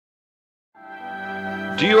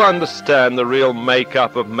Do you understand the real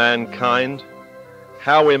makeup of mankind?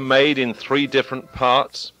 How we're made in 3 different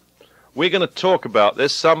parts? We're going to talk about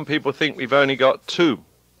this. Some people think we've only got 2,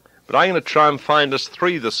 but I'm going to try and find us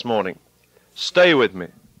 3 this morning. Stay with me.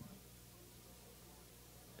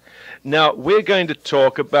 Now, we're going to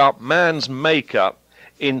talk about man's makeup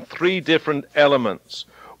in 3 different elements.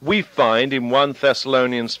 We find in 1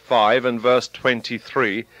 Thessalonians 5 and verse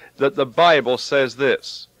 23 that the Bible says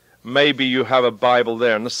this. Maybe you have a Bible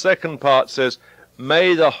there. And the second part says,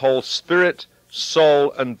 "May the whole spirit,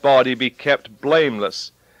 soul, and body be kept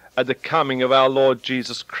blameless at the coming of our Lord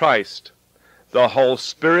Jesus Christ." The whole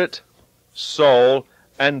spirit, soul,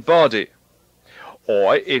 and body.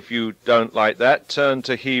 Or, if you don't like that, turn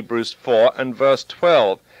to Hebrews 4 and verse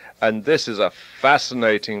 12. And this is a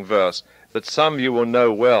fascinating verse that some of you will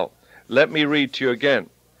know well. Let me read to you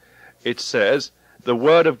again. It says, "The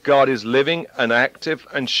word of God is living and active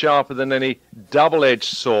and sharper than any double-edged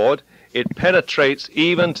sword. It penetrates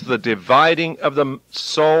even to the dividing of the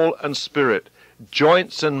soul and spirit,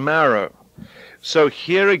 joints and marrow." So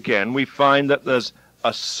here again we find that there's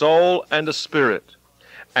a soul and a spirit,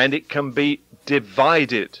 and it can be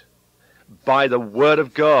divided by the word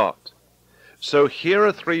of God. So here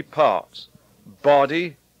are 3 parts: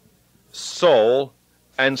 body, soul,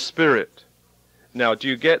 and spirit. Now, do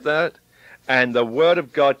you get that? And the word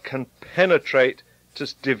of God can penetrate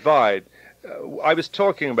to divide. I was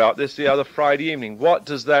talking about this the other Friday evening. What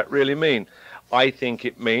does that really mean? I think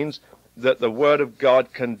it means that the word of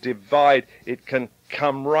God can divide. It can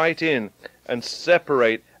come right in and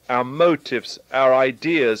separate our motives, our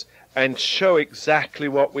ideas, and show exactly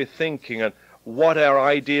what we're thinking and what our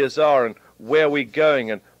ideas are and where we're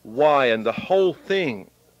going and why and the whole thing.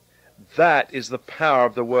 That is the power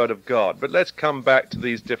of the Word of God. But let's come back to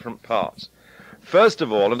these different parts. First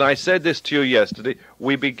of all, and I said this to you yesterday,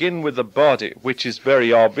 we begin with the body, which is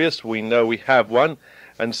very obvious. We know we have one,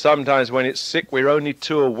 and sometimes when it's sick we're only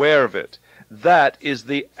too aware of it. That is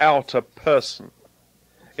the outer person.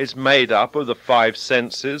 It's made up of the 5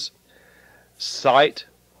 senses: sight,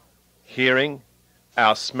 hearing,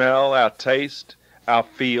 our smell, our taste, our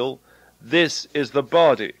feel. This is the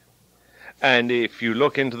body. And if you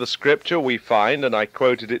look into the scripture, we find, and I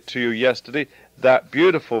quoted it to you yesterday, that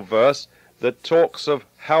beautiful verse that talks of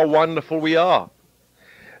how wonderful we are.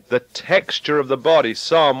 The texture of the body,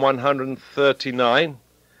 Psalm 139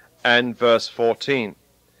 and verse 14.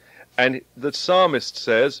 And the psalmist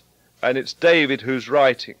says, and it's David who's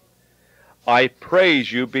writing, "I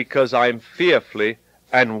praise you because I'm fearfully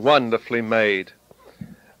and wonderfully made."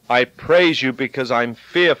 I praise you because I'm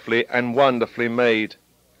fearfully and wonderfully made.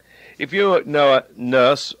 If you know a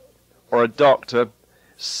nurse or a doctor,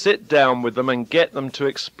 sit down with them and get them to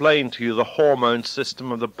explain to you the hormone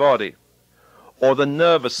system of the body, or the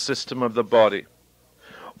nervous system of the body.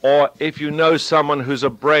 Or if you know someone who's a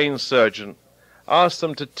brain surgeon, ask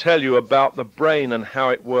them to tell you about the brain and how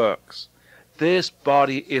it works. This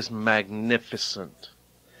body is magnificent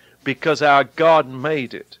because our God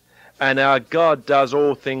made it. And our God does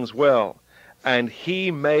all things well. And He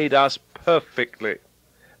made us perfectly.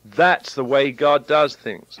 That's the way God does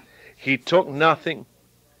things. He took nothing.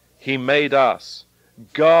 He made us.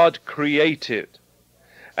 God created.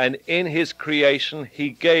 And in His creation, He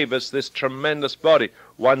gave us this tremendous body.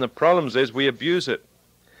 One of the problems is we abuse it.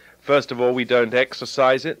 First of all, we don't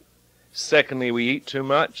exercise it. Secondly, we eat too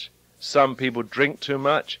much. Some people drink too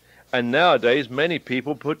much. And nowadays, many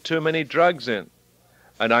people put too many drugs in.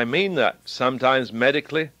 And I mean that, sometimes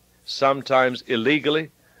medically, sometimes illegally,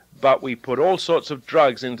 but we put all sorts of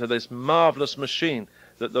drugs into this marvelous machine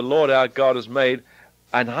that the Lord our God has made,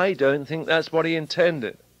 and I don't think that's what He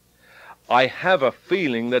intended. I have a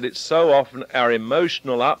feeling that it's so often our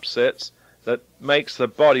emotional upsets that makes the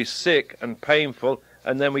body sick and painful,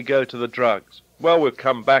 and then we go to the drugs. Well, we'll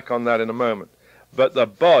come back on that in a moment. But the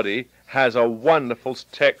body has a wonderful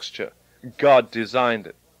texture. God designed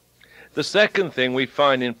it. The second thing we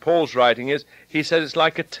find in Paul's writing is, he says it's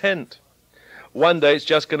like a tent. One day it's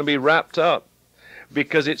just going to be wrapped up,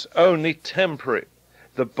 because it's only temporary.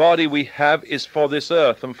 The body we have is for this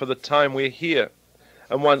earth and for the time we're here.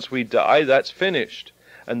 And once we die, that's finished.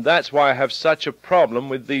 And that's why I have such a problem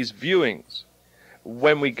with these viewings.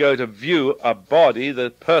 When we go to view a body, the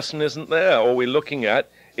person isn't there. All we're looking at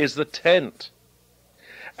is the tent.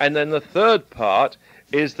 And then the third part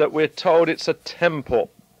is that we're told it's a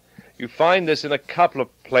temple. You find this in a couple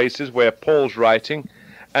of places where Paul's writing,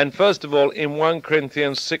 and first of all in 1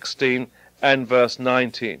 Corinthians 16 and verse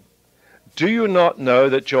 19. "Do you not know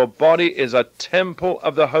that your body is a temple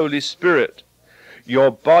of the Holy Spirit,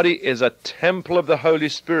 Your body is a temple of the Holy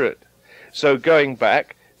Spirit. So going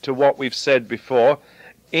back to what we've said before,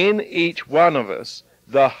 In each one of us,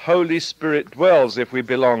 the Holy Spirit dwells if we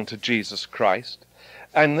belong to Jesus Christ,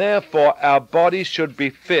 and therefore our body should be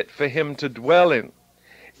fit for him to dwell in.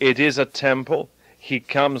 It is a temple. He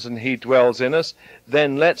comes and he dwells in us.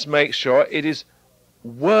 Then let's make sure it is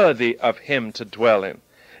worthy of him to dwell in.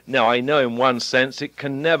 Now, I know in one sense it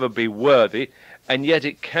can never be worthy, and yet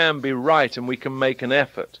it can be right, and we can make an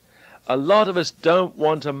effort. A lot of us don't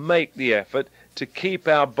want to make the effort to keep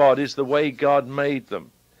our bodies the way God made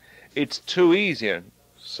them. It's too easy, and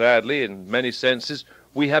sadly, in many senses,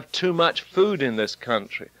 we have too much food in this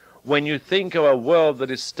country. When you think of a world that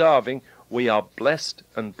is starving, we are blessed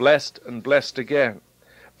and blessed and blessed again.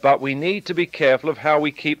 But we need to be careful of how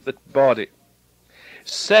we keep the body.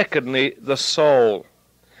 Secondly, the soul,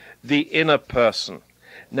 the inner person.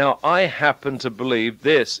 Now, I happen to believe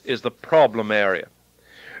this is the problem area,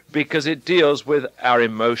 because it deals with our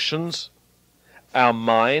emotions, our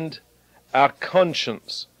mind, our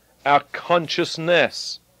conscience, our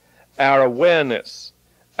consciousness, our awareness,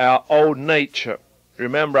 our old nature.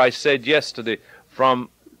 Remember, I said yesterday from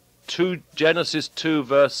Genesis 2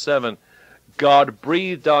 verse 7, God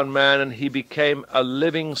breathed on man and he became a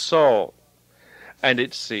living soul. And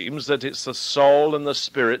it seems that it's the soul and the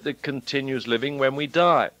spirit that continues living when we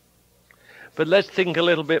die. But let's think a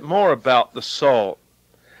little bit more about the soul.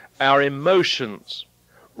 Our emotions.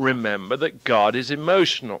 Remember that God is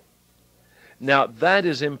emotional. Now that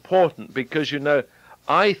is important because, you know,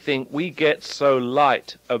 I think we get so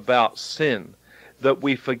light about sin that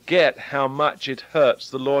we forget how much it hurts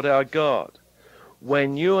the Lord our God.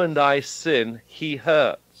 When you and I sin, he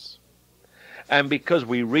hurts. And because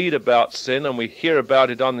we read about sin and we hear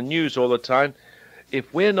about it on the news all the time,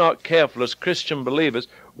 if we're not careful as Christian believers,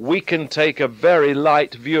 we can take a very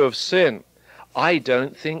light view of sin. I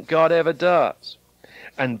don't think God ever does.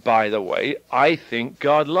 And by the way, I think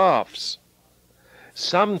God laughs.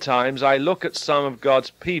 Sometimes I look at some of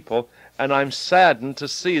God's people and I'm saddened to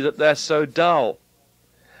see that they're so dull.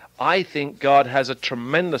 I think God has a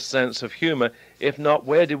tremendous sense of humor. If not,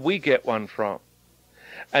 where did we get one from?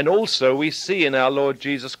 And also we see in our Lord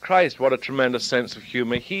Jesus Christ what a tremendous sense of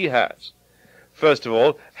humor he has. First of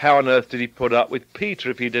all, how on earth did he put up with Peter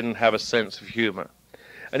if he didn't have a sense of humor?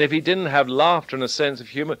 And if he didn't have laughter and a sense of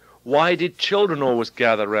humor, why did children always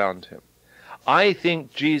gather round him? I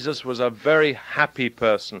think Jesus was a very happy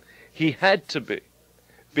person. He had to be,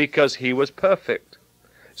 because he was perfect.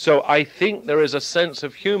 So I think there is a sense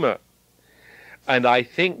of humor. And I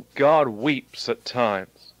think God weeps at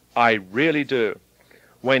times. I really do.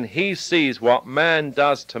 When he sees what man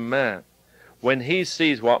does to man, when he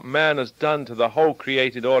sees what man has done to the whole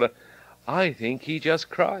created order, I think he just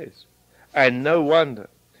cries. And no wonder.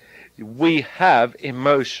 We have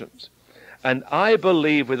emotions. And I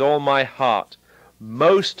believe with all my heart,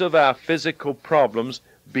 most of our physical problems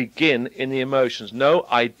begin in the emotions. No,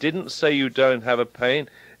 I didn't say you don't have a pain.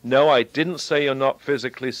 No, I didn't say you're not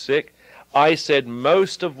physically sick. I said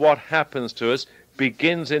most of what happens to us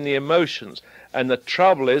begins in the emotions. And the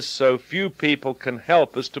trouble is, so few people can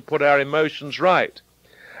help us to put our emotions right.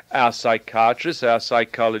 Our psychiatrists, our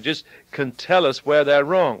psychologists can tell us where they're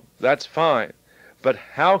wrong. That's fine. But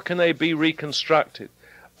how can they be reconstructed?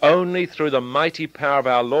 Only through the mighty power of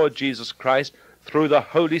our Lord Jesus Christ, through the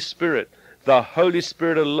Holy Spirit. The Holy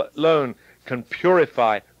Spirit alone can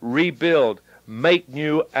purify, rebuild, make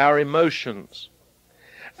new our emotions.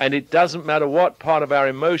 And it doesn't matter what part of our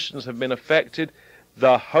emotions have been affected,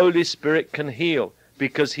 the Holy Spirit can heal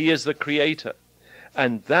because he is the Creator.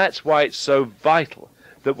 And that's why it's so vital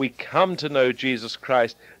that we come to know Jesus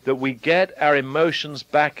Christ, that we get our emotions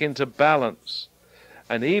back into balance.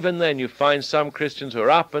 And even then you find some Christians who are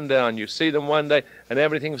up and down. You see them one day and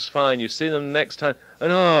everything's fine. You see them the next time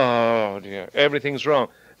and oh dear, everything's wrong.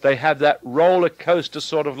 They have that roller coaster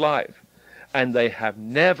sort of life. And they have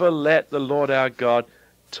never let the Lord our God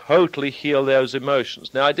totally heal those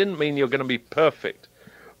emotions. Now, I didn't mean you're going to be perfect,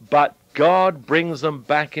 but God brings them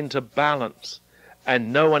back into balance,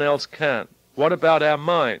 and no one else can. What about our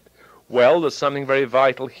mind? Well, there's something very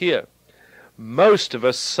vital here. Most of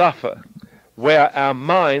us suffer where our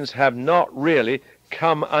minds have not really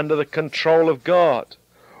come under the control of God.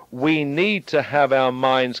 We need to have our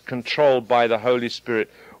minds controlled by the Holy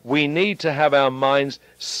Spirit. We need to have our minds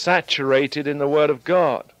saturated in the Word of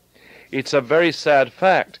God. It's a very sad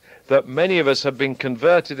fact that many of us have been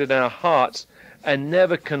converted in our hearts and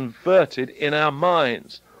never converted in our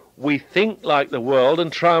minds. We think like the world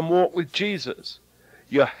and try and walk with Jesus.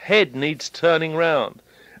 Your head needs turning round.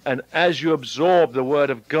 And as you absorb the Word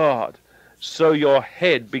of God, so your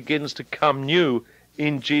head begins to come new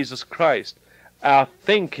in Jesus Christ. Our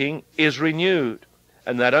thinking is renewed.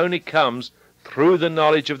 And that only comes through the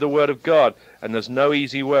knowledge of the Word of God, and there's no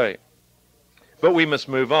easy way. But we must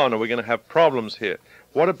move on, or we're going to have problems here.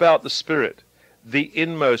 What about the Spirit, the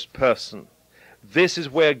inmost person? This is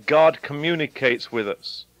where God communicates with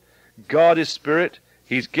us. God is Spirit.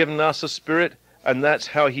 He's given us a spirit, and that's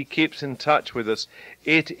how he keeps in touch with us.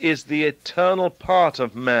 It is the eternal part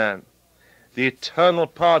of man. The eternal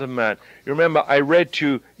part of man. You remember I read to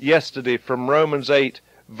you yesterday from Romans 8,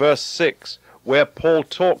 verse 6, where Paul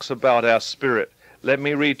talks about our spirit. Let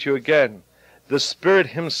me read to you again. The Spirit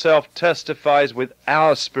himself testifies with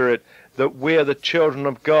our spirit that we're the children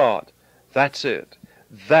of God. That's it.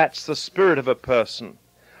 That's the spirit of a person.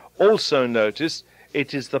 Also notice,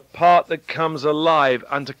 it is the part that comes alive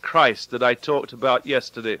unto Christ that I talked about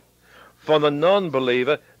yesterday. For the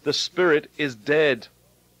non-believer, the spirit is dead.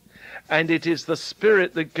 And it is the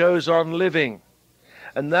spirit that goes on living.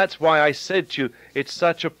 And that's why I said to you, it's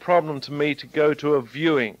such a problem to me to go to a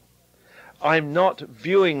viewing. I'm not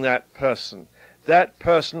viewing that person. That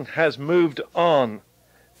person has moved on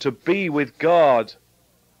to be with God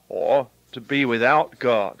or to be without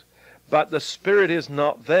God. But the Spirit is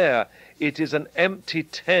not there. It is an empty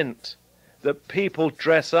tent that people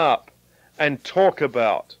dress up and talk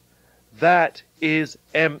about. That is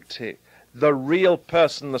empty. The real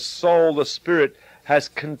person, the soul, the Spirit, has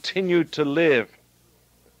continued to live.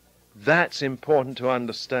 That's important to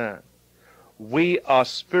understand. We are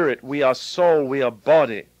spirit, we are soul, we are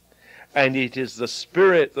body. And it is the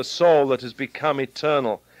spirit, the soul, that has become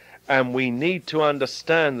eternal. And we need to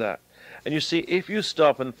understand that. And you see, if you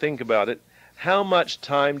stop and think about it, how much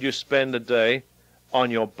time do you spend a day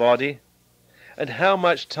on your body? And how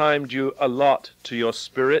much time do you allot to your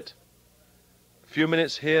spirit? A few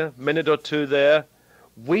minutes here, minute or two there.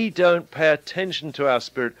 We don't pay attention to our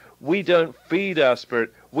spirit. We don't feed our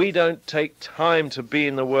spirit. We don't take time to be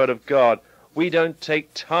in the Word of God. We don't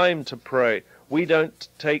take time to pray. We don't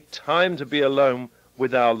take time to be alone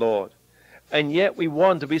with our Lord. And yet we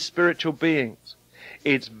want to be spiritual beings.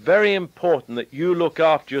 It's very important that you look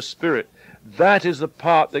after your spirit. That is the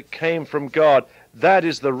part that came from God. That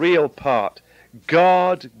is the real part.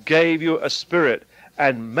 God gave you a spirit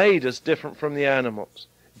and made us different from the animals.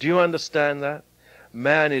 Do you understand that?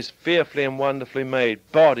 Man is fearfully and wonderfully made.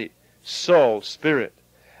 Body, soul, spirit.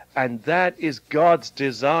 And that is God's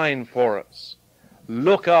design for us.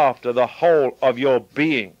 Look after the whole of your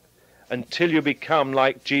being until you become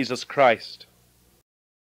like Jesus Christ.